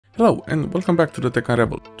Hello and welcome back to the Tech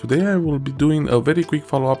Unravel. Today I will be doing a very quick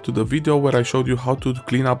follow-up to the video where I showed you how to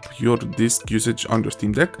clean up your disk usage on your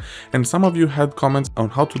Steam Deck, and some of you had comments on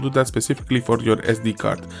how to do that specifically for your SD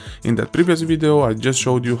card. In that previous video I just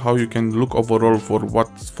showed you how you can look overall for what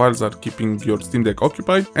files are keeping your Steam Deck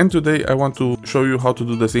occupied, and today I want to show you how to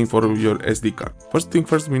do the same for your SD card. First thing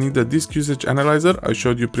first, we need the Disk Usage Analyser. I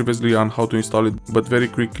showed you previously on how to install it, but very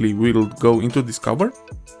quickly we'll go into Discover.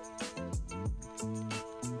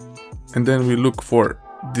 And then we look for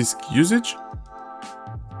disk usage,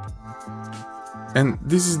 and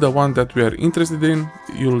this is the one that we are interested in.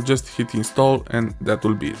 You'll just hit install and that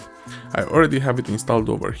will be it. I already have it installed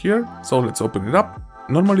over here, so let's open it up.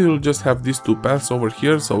 Normally you'll just have these two paths over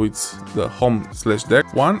here, so it's the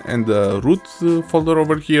home/deck one and the root folder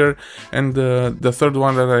over here, and the third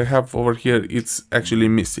one that I have over here, it's actually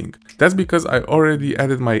missing. That's because I already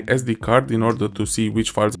added my SD card in order to see which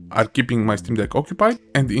files are keeping my Steam Deck occupied.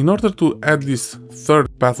 And in order to add this third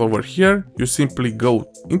path over here, you simply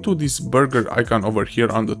go into this burger icon over here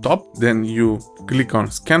on the top, then you click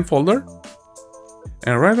on scan folder.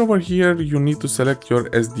 And right over here you need to select your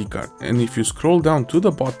SD card, and if you scroll down to the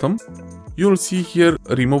bottom you'll see here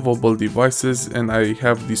removable devices, and I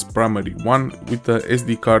have this primary one with the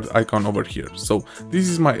SD card icon over here. So this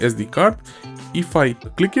is my SD card. If I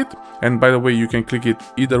click it, and by the way you can click it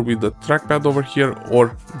either with the trackpad over here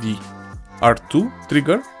or the R2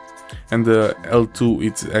 trigger, and the L2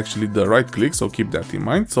 it's actually the right click, so keep that in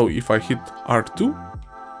mind. So if I hit R2,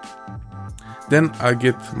 then I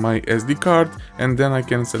get my SD card, and then I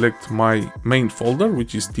can select my main folder,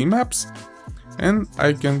 which is Steam Apps, and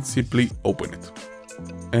I can simply open it.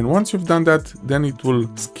 And once you've done that, then it will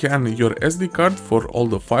scan your SD card for all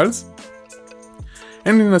the files.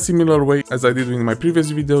 And in a similar way as I did in my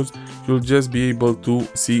previous videos, you'll just be able to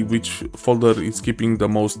see which folder is keeping the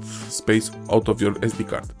most space out of your SD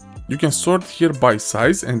card. You can sort here by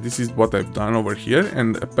size, and this is what I've done over here,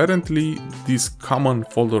 and apparently this common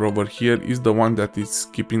folder over here is the one that is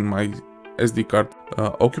keeping my SD card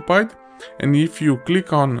occupied. And if you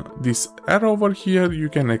click on this arrow over here, you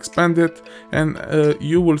can expand it, and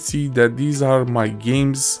you will see that these are my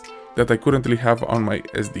games that I currently have on my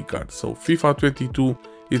SD card. So FIFA 22,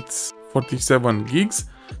 it's 47 gigs.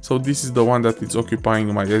 So this is the one that is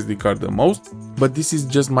occupying my SD card the most, but this is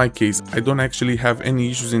just my case. I don't actually have any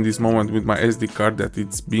issues in this moment with my SD card that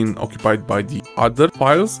it's been occupied by the other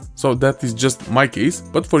files. So that is just my case,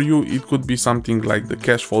 but for you it could be something like the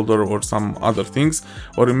cache folder or some other things,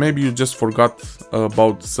 or maybe you just forgot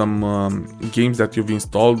about some games that you've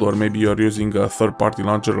installed, or maybe you're using a third-party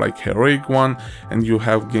launcher like Heroic one and you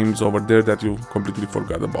have games over there that you completely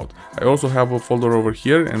forgot about. I also have a folder over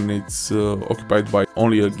here, and it's occupied by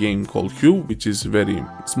only a game called Hue, which is very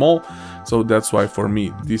small, so that's why for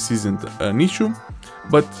me this isn't an issue.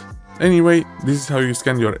 But anyway, this is how you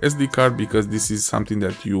scan your SD card, because this is something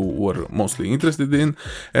that you were mostly interested in.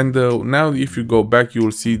 And now if you go back, you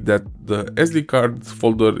will see that the SD card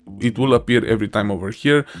folder, it will appear every time over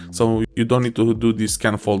here, so you don't need to do this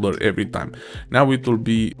scan folder every time. Now it will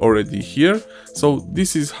be already here. So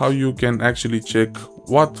this is how you can actually check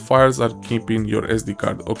what files are keeping your SD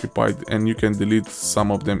card occupied, and you can delete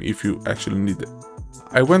some of them if you actually need it.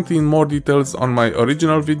 I went in more details on my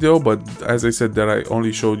original video, but as I said there, I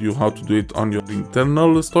only showed you how to do it on your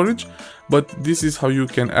internal storage. But this is how you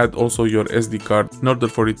can add also your SD card in order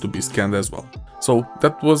for it to be scanned as well. So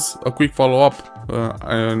that was a quick follow-up.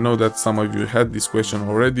 I know that some of you had this question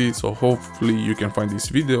already, so hopefully you can find this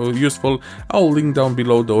video useful. I'll link down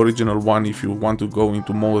below the original one if you want to go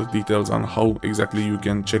into more details on how exactly you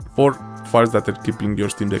can check for files that are keeping your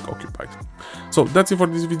Steam Deck occupied. So that's it for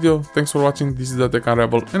this video. Thanks for watching. This is the Tech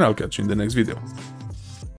Unravel, and I'll catch you in the next video.